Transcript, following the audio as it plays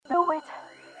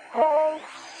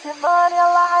What's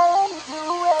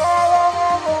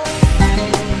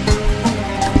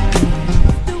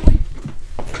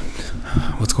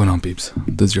going on, peeps?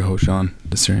 This is your host, Sean,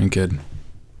 the Syrian Kid.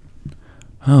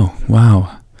 Oh,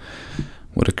 wow.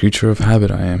 What a creature of habit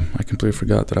I am. I completely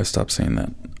forgot that I stopped saying that.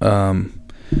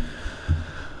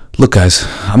 Look, guys,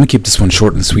 I'm going to keep this one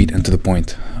short and sweet and to the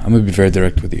point. I'm going to be very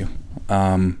direct with you.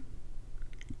 Don't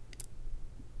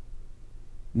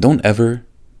ever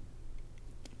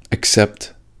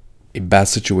accept a bad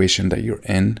situation that you're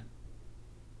in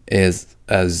as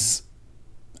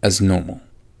normal,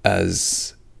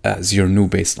 as your new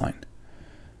baseline.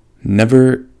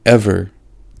 Never ever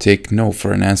take no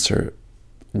for an answer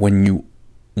when you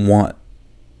want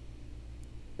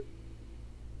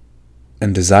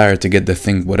and desire to get the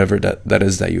thing, whatever that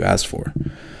is that you ask for.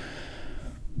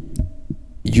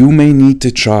 You may need to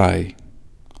try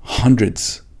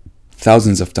hundreds,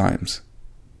 thousands of times,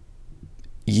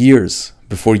 years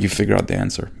before you figure out the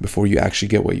answer, before you actually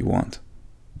get what you want.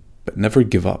 But never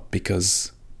give up,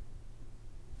 because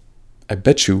I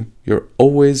bet you you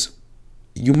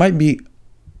might be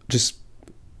just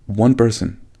one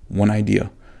person, one idea,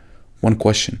 one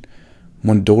question,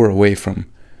 one door away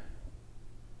from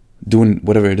doing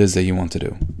whatever it is that you want to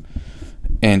do.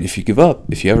 And if you give up,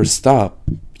 if you ever stop,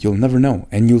 you'll never know.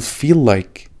 And you'll feel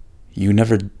like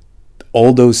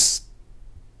all those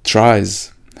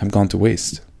tries have gone to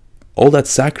waste. All that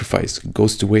sacrifice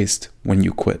goes to waste when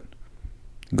you quit.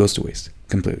 It goes to waste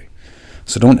completely.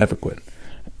 So don't ever quit.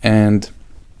 And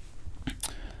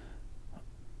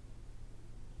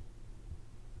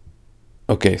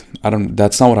okay,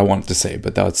 that's not what I wanted to say,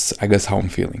 but that's, I guess, how I'm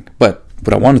feeling. But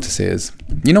what I wanted to say is,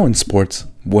 in sports,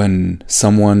 when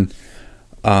someone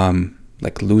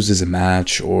loses a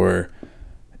match or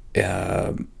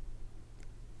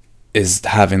is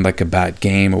having a bad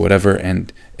game or whatever,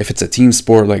 and if it's a team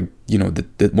sport, one of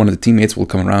the teammates will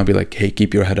come around and be like, hey,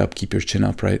 keep your head up, keep your chin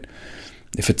up, right?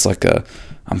 If it's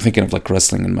I'm thinking of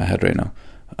wrestling in my head right now.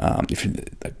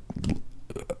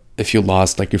 If you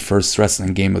lost your first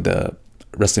wrestling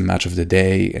match of the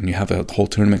day, and you have a whole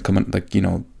tournament coming,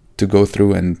 to go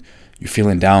through, and you're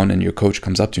feeling down, and your coach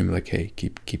comes up to you and be like, hey,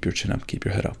 keep your chin up, keep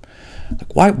your head up.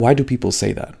 Why do people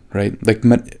say that, right?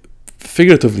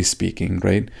 Figuratively speaking,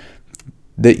 right?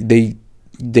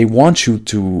 They want you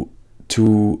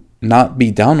to not be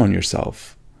down on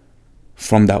yourself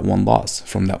from that one loss,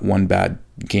 from that one bad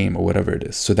game or whatever it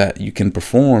is, so that you can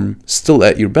perform still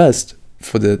at your best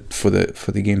for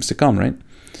the games to come, right?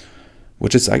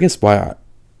 Which is, I guess, why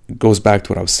it goes back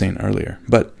to what I was saying earlier.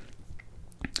 But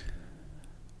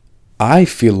I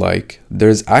feel like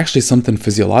there's actually something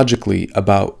physiologically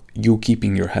about you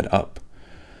keeping your head up.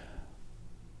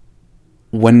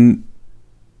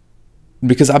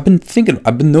 Because I've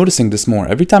been noticing this more.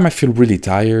 Every time I feel really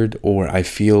tired, or I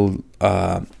feel,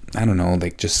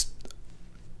 just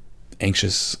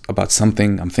anxious about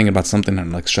something, I'm thinking about something,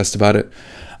 and I'm stressed about it,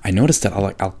 I notice that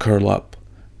I'll curl up.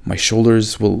 My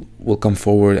shoulders will come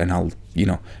forward, and I'll,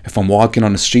 if I'm walking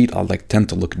on the street, I'll tend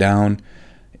to look down.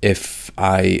 If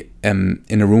I am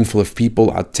in a room full of people,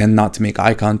 I tend not to make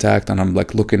eye contact, and I'm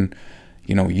looking,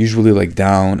 usually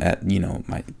down at,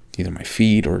 either my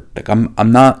feet, or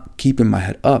I'm not keeping my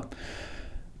head up.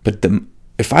 But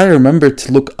if I remember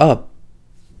to look up,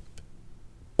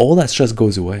 all that stress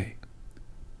goes away.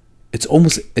 It's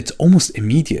almost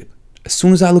immediate. As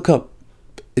soon as I look up,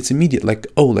 it's immediate.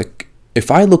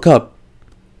 If I look up,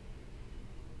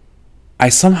 I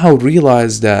somehow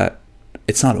realize that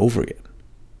it's not over yet.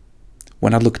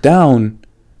 When I look down,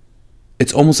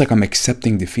 it's almost like I'm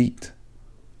accepting defeat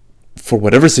for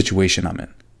whatever situation I'm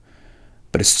in.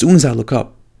 But as soon as I look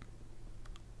up,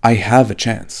 I have a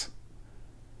chance.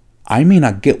 I may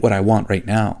not get what I want right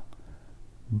now,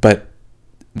 but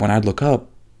when I look up,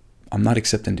 I'm not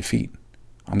accepting defeat.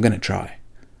 I'm going to try.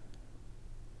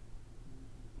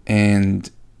 And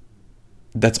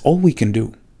that's all we can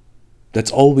do.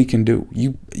 That's all we can do.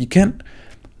 You can't,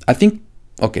 I think,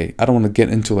 okay, I don't want to get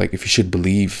into if you should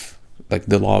believe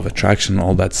the law of attraction and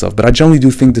all that stuff, but I generally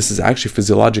do think this is actually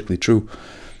physiologically true.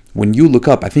 When you look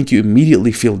up, I think you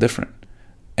immediately feel different.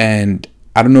 And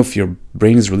I don't know if your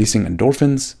brain is releasing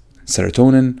endorphins,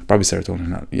 serotonin, probably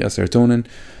serotonin,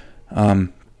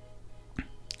 serotonin,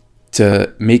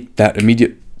 to make that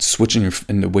immediate switch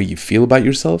in the way you feel about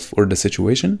yourself or the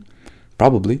situation,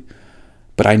 probably.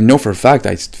 But I know for a fact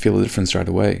I feel a difference right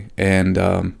away. And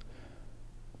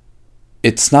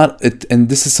it's not, and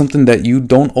this is something that you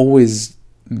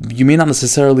may not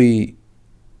necessarily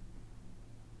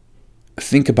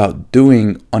think about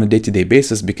doing on a day-to-day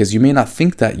basis, because you may not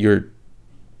think that you're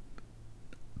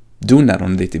doing that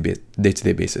on a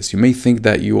day-to-day basis. You may think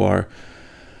that you are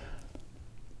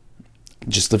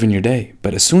just living your day.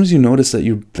 But as soon as you notice that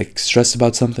you're like stressed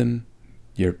about something,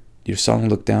 you're starting to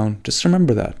look down, just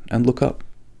remember that and look up.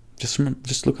 Just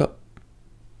look up.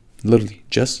 Literally,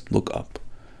 just look up.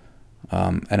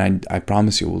 And I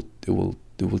promise you, it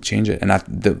will change it. And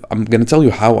I'm gonna tell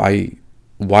you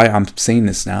why I'm saying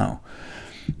this now,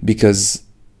 because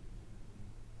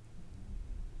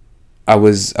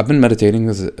I've been meditating,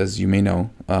 as you may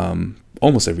know,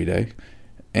 almost every day.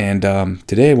 And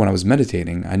today, when I was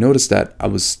meditating, I noticed that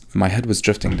my head was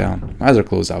drifting down. My eyes are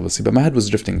closed, obviously, but my head was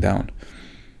drifting down.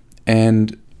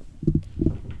 And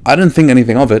I didn't think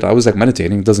anything of it. I was like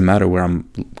meditating. It doesn't matter where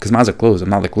because my eyes are closed. I'm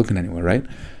not like looking anywhere, right?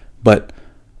 But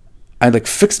I like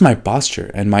fixed my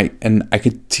posture, and I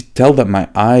could tell that my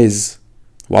eyes,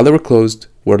 while they were closed,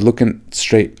 were looking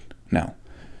straight now.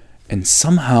 And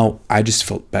somehow I just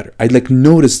felt better. I like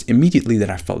noticed immediately that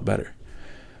I felt better.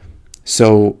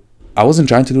 So I wasn't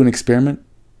trying to do an experiment,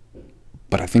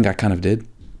 but I think I kind of did.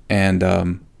 And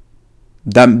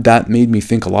that made me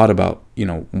think a lot about,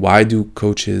 why do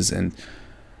coaches and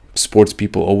sports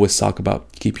people always talk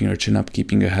about keeping your chin up,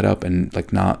 keeping your head up, and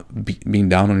like not being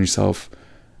down on yourself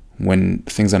when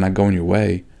things are not going your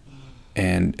way.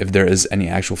 And if there is any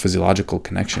actual physiological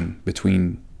connection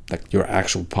between like your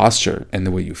actual posture and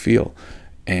the way you feel.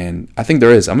 And I think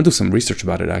there is. I'm gonna do some research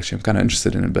about it, actually. I'm kind of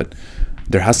interested in it, but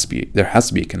there has to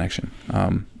be a connection.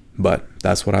 But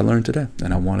that's what I learned today,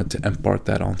 and I wanted to impart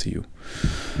that onto you.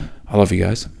 I love you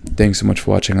guys. Thanks so much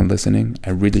for watching and listening. I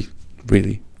really,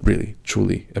 really, really,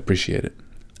 truly appreciate it.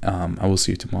 I will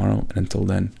see you tomorrow, and until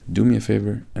then, do me a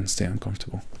favor and stay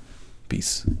uncomfortable.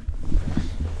 Peace.